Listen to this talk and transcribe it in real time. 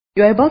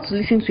You are about to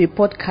listen to a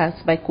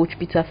podcast by Coach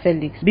Peter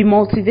Felix. Be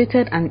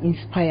motivated and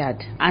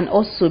inspired, and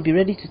also be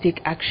ready to take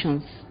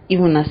actions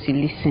even as you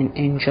listen.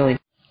 Enjoy.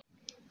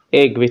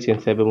 Hey,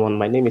 greetings everyone.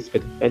 My name is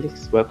Peter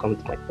Felix. Welcome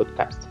to my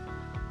podcast.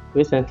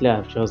 Recently,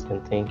 I've just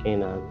been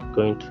thinking and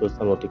going through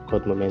some of the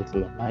God moments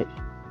in my life.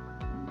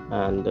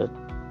 And the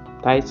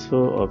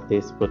title of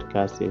this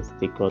podcast is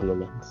The God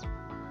Moments.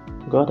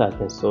 God has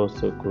been so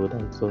good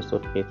and so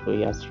faithful.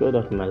 He has showed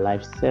up in my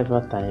life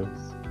several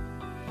times,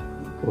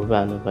 over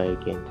and over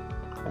again.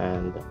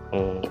 And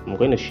I'm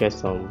going to share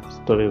some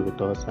story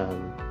with us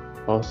and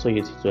also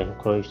use it to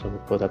encourage some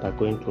people that are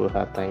going through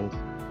hard times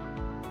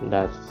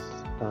that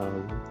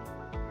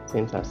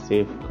seems as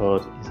if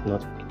God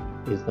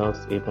is not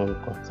even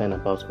concerned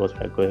about what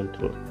we are going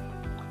through.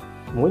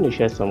 I'm going to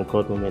share some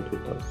God moment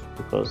with us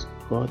because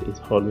God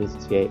is always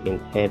there in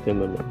every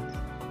moment.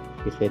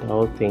 He said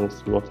all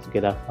things work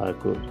together for our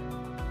good.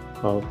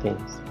 All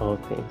things,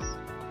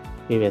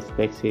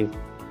 irrespective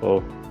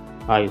of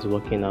how it's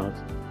working out.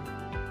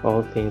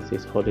 All things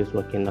is always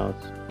working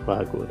out for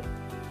our good.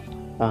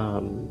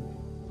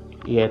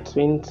 Year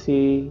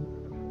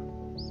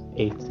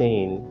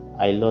 2018,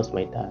 I lost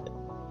my dad.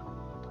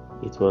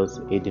 It was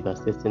a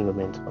devastating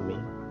moment for me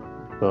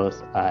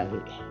because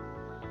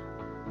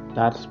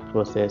that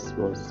process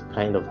was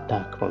kind of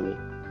dark for me.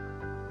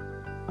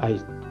 I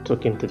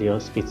took him to the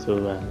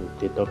hospital and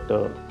the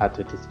doctor had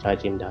to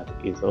discharge him that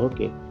he's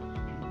okay.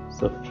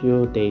 So a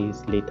few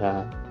days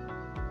later,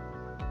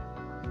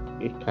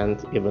 he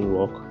can't even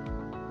walk.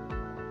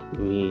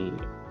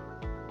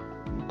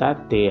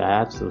 That day I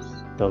had to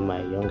tell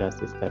my younger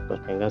sister,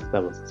 but my younger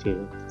sister was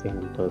still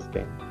with us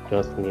then,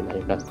 just me, my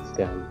younger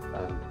sister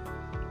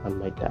and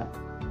my dad.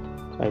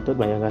 So I told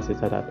my younger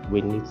sister that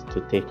we need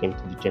to take him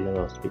to the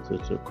general hospital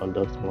to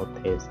conduct more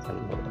tests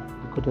and all that.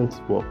 He couldn't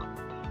walk.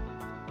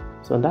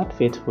 So on that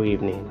fateful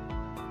evening,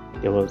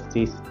 there was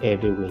this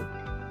heavy wind.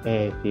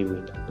 I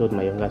told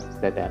my younger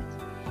sister that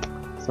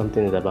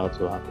something is about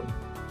to happen.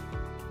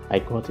 I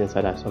got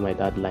inside, I saw my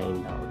dad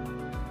lying down.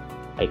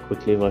 I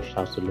quickly rushed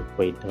out to look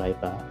for a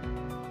driver.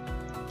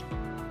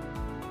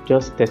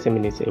 Just 30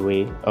 minutes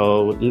away,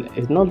 or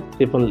it's not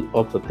even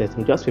up to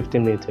 30, just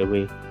 15 minutes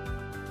away,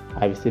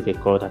 I received a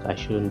call that I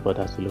shouldn't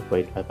bother to look for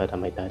a driver, that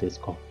my dad is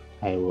gone.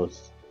 I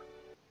was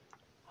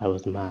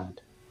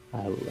mad.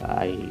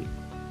 The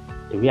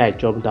way I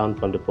jumped down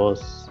from the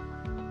bus,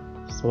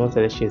 someone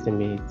started chasing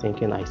me,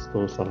 thinking I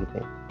stole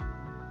something.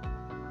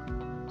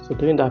 So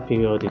during that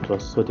period, it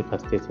was so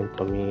devastating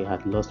for me. I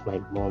had lost my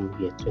mom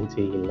year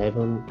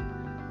 2011,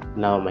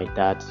 now my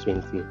dad's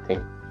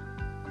 2018.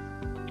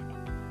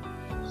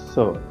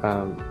 So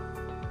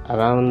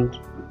around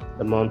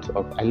the month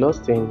of, I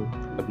lost in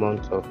the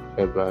month of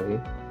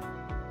February.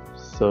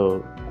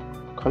 So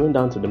coming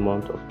down to the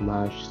month of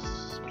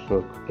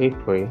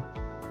March/April,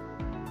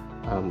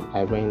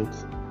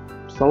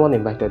 someone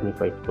invited me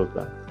for a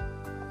program.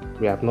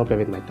 We have not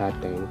buried my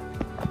dad then.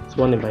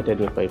 Someone invited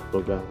me for a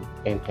program,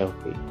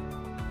 NLP,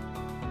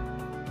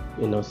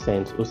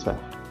 Innocent USA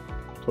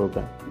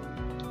program.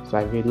 So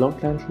I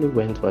reluctantly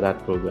went for that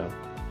program.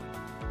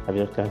 And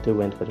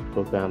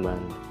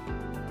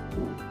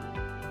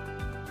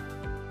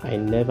I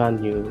never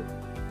knew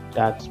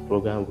that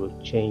program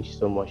would change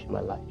so much in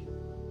my life.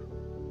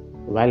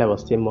 While I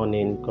was still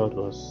mourning, God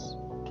was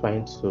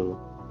trying to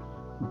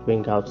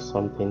bring out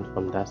something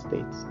from that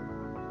state.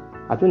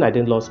 I think I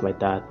didn't lose my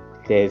dad.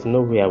 There is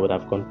no way I would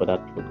have gone for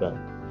that program.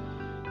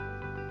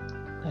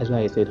 That's why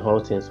I said all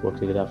things work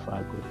together for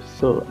our good.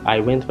 So I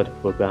went for the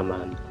program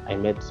and I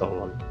met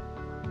someone.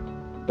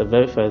 The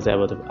very first day I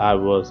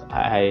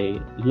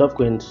love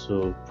going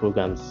to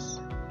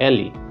programs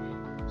early.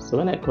 So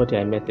when I got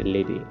here, I met a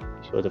lady.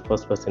 She was the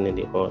first person in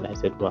the hall. I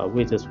said, wow, who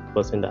is this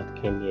person that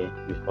came here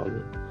before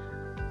me?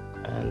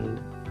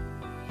 And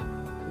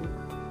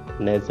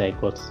next I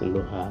got to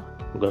know her,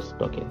 got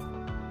talking.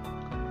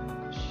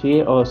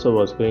 She also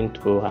was going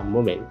through her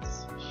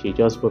moments. She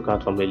just broke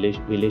out from a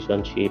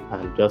relationship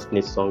and just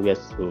needs somewhere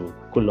to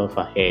cool off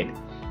her head.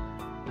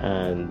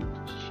 And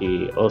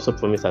she also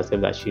promised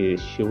herself that she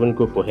wouldn't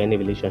go for any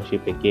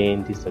relationship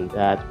again, this and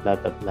that, blah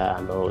blah blah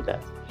and all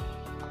that.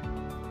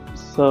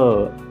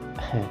 So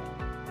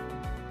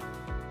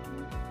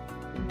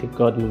the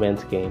God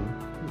moment came.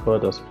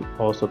 God was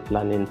also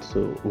planning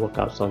to work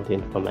out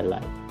something for my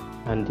life.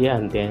 And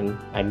then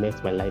I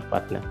met my life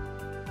partner.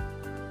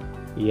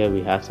 Here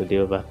we have today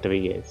over 3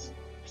 years.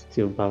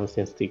 Still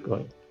bouncing, still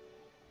going.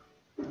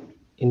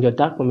 In your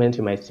dark moment,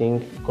 you might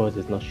think God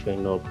is not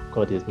showing up,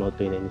 God is not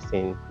doing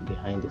anything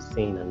behind the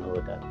scene and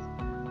all that.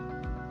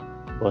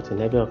 But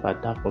in every of our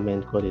dark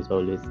moments, God is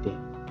always there.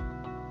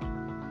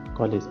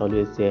 God is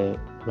always there,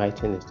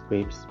 writing His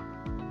scripts,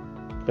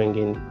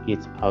 bringing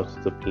it out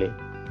to play,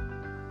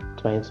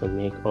 trying to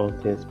make all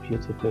things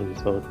beautiful in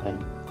His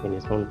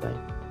own time.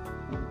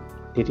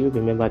 Did you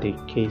remember the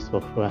case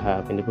of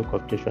Rahab in the book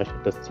of Joshua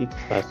chapter 6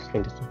 verse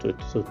 22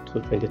 to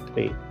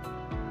 23?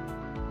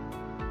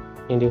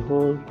 In the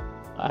whole,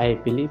 I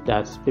believe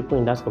that people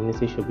in that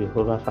community should be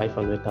over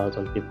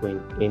 500,000 people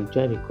in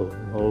Jericho,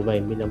 or over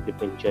 1 million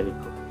people in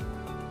Jericho.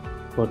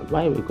 But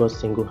why we God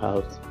single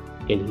out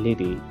a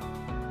lady,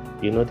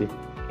 you know the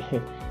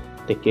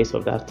the case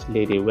of that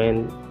lady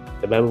when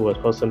the Bible was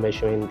also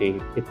mentioning the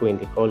people in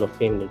the Hall of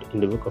Fame in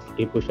the book of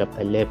Hebrews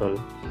chapter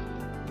 11.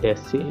 They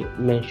still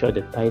mention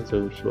the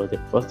title, she was a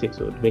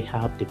prostitute,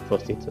 Rahab the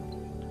prostitute.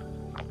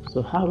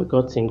 So how we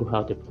God single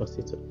out the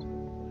prostitute?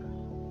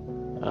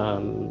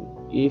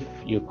 If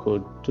you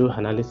could do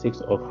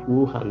analysis of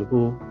who and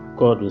who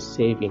God will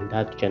save in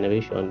that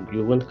generation,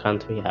 you won't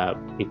count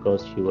Rahab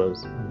because she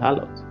was an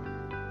harlot.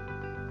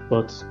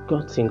 But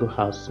God single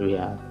out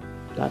Rahab.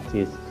 That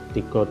is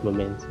the God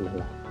moment in my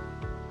life.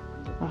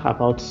 How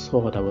about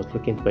Saul that was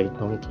looking for a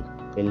donkey,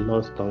 a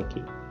lost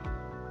donkey,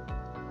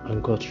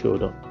 and God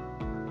showed up?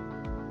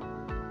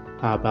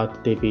 How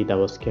about David that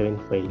was caring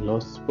for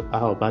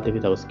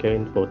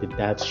the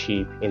dead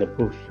sheep in a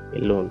bush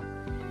alone,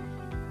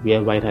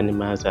 where wild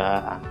animals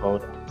are and all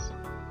that?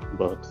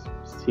 But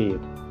still,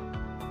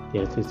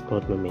 there's this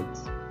God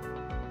moment.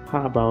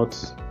 How about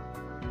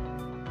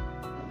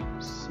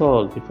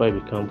Saul before he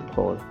became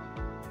Paul,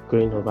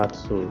 going over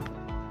to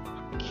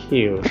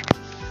kill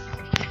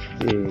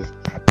the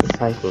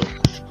disciples?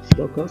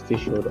 But God still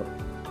showed up.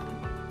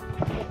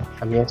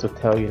 I'm here to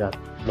tell you that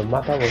no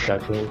matter what you are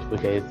going through,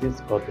 there is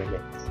this God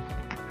moment.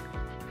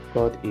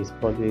 God is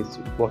always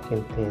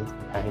working things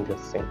behind the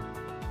scene.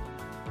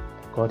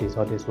 God is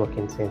always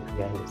working things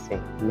behind the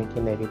scene,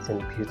 making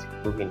everything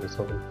beautiful in His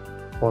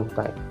own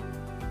time.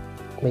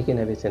 Making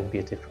everything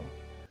beautiful.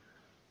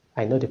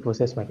 I know the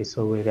process might be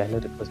so weary, I know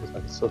the process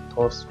might be so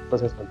tough, the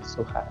process might be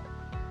so hard.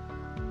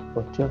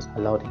 But just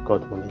allow the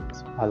God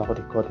moment. Allow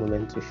the God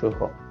moment to show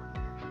up.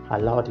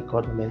 Allow the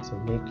God moment to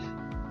make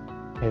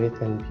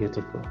everything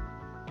beautiful.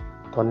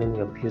 Turning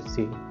your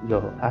beauty,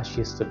 your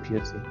ashes to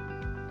beauty,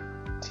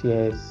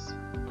 tears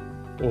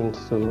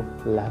into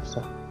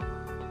laughter.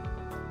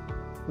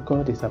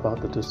 God is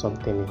about to do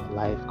something in your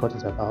life. God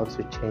is about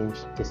to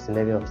change the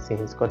scenario of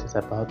things. God is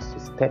about to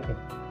step in.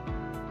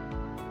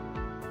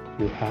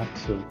 You have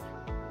to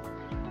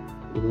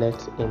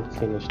let Him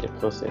finish the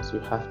process.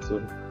 You have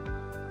to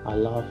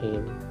allow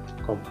Him to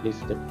complete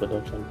the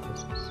production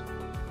process.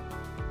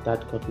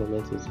 That God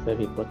moment is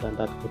very important.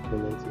 That God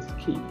moment is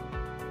key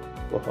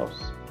for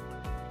us.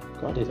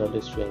 God is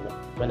always showing up.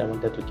 When I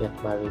wanted to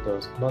get married, there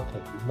was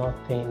nothing.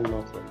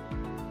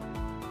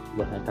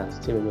 But I can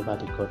still remember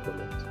the God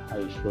moment, how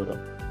He showed up.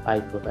 I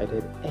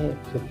provided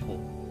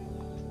everything.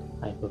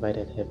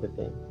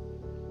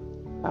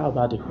 How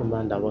about the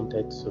woman that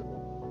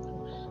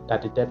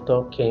the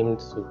debtor came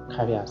to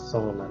carry her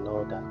son and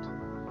all that,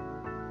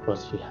 but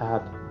she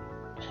had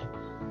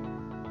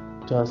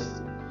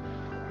just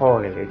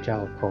oil, a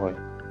jar of oil,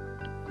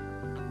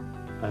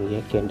 and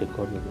here came the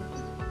God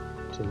moment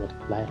to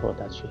multiply all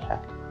that she had.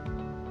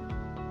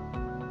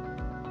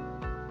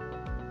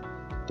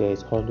 There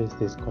is always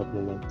this God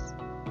moment.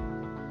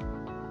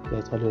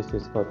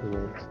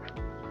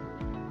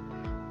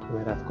 You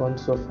might have gone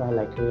so far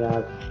like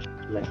Rahab,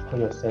 you might call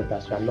yourself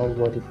that you are not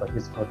worthy for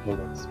this God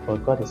moment.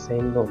 But God is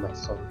saying, no, my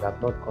son, you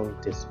have not gone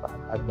this far.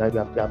 You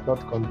have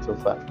not gone so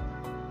far.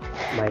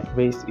 My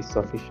grace is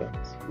sufficient.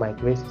 My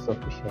grace is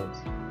sufficient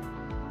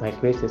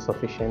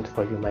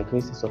for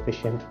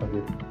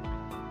you.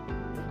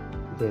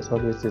 There's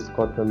always this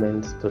God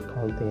moment to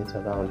turn things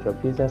around. Your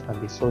business can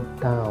be so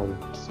down,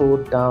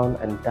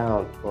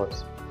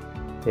 but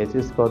there's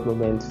this God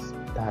moment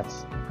that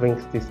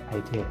brings this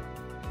idea.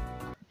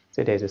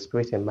 So there's a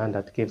spirit in man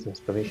that gives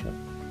inspiration,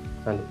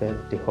 and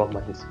the whole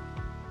mind.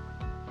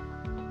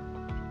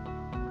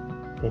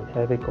 In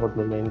every God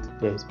moment,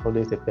 there is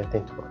always a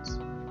birthing towards.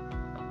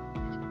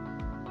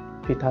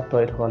 Peter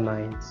toiled all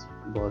night,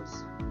 but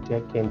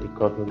there came the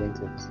God moment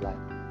in his life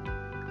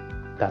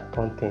that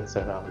turned things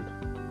around.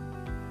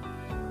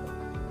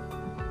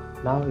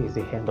 Now is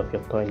the end of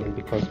your toiling,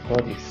 because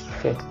God is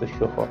set to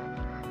show up.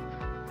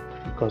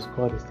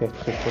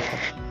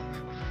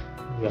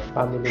 In your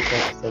family,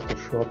 God is set to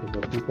show up. In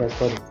your business,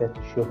 God is set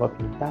to show up.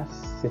 In that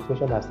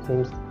situation that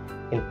seems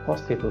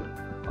impossible,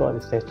 God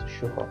is set to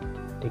show up.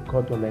 The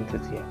God moment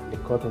is here.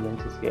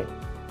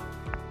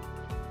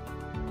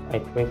 I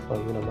pray for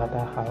you, no matter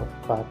how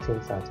far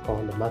things have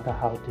gone, no matter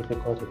how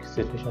difficult the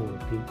situation will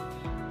be,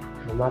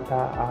 no matter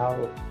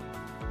how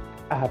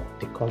hard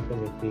the country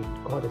will be,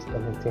 God is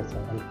turning things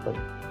around for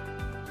you.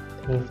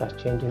 Things are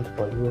changing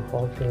for you.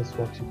 All things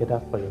work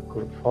together for your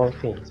good. All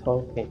things.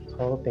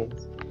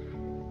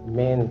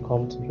 Men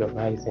come to your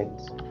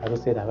risings. I will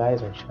say,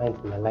 arise and shine,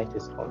 for my light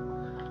is come,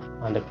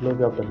 and the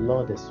glory of the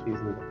Lord is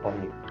risen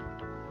upon you.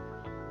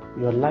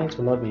 Your light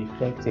will not be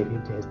effective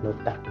if there is no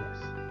darkness.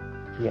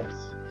 Yes.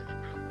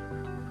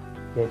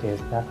 Where there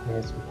is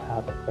darkness, we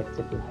have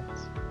effective light,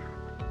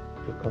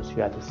 because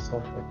you are the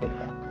salt of the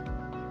earth.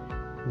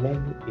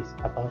 Men is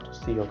about to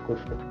see your good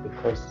work,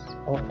 because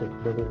all the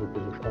glory will be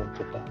returned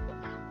to God.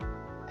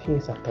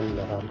 Things are turning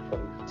around for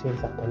you.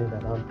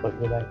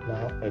 Right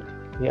now.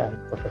 I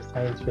prophesy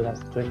into that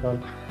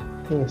situation.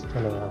 Things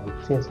turn around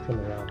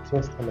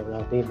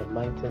in the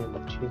mighty name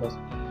of Jesus.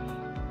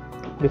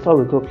 Before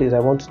we go, please, I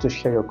want you to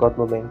share your God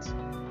moment,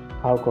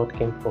 how God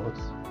came forth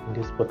in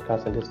this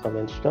podcast, in this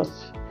comment,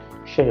 just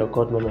share your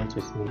God moment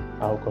with me,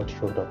 how God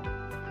showed up,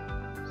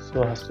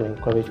 so as to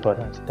encourage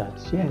others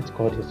that yes,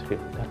 God is real,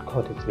 that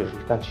God is real.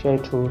 You can share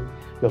it through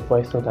your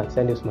voice note and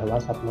send it to my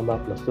WhatsApp number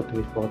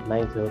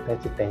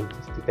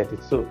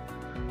 +2349030306032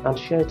 and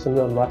share it to me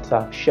on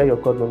WhatsApp. Share your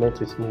God moment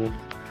with me.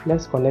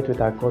 Let's connect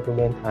with our God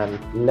moment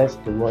and let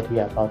the world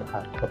hear about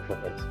our God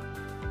moment.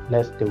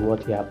 Let the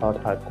world hear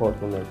about our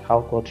God moment,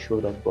 how God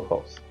showed up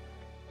for us.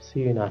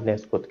 See you in our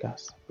next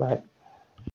podcast. Bye.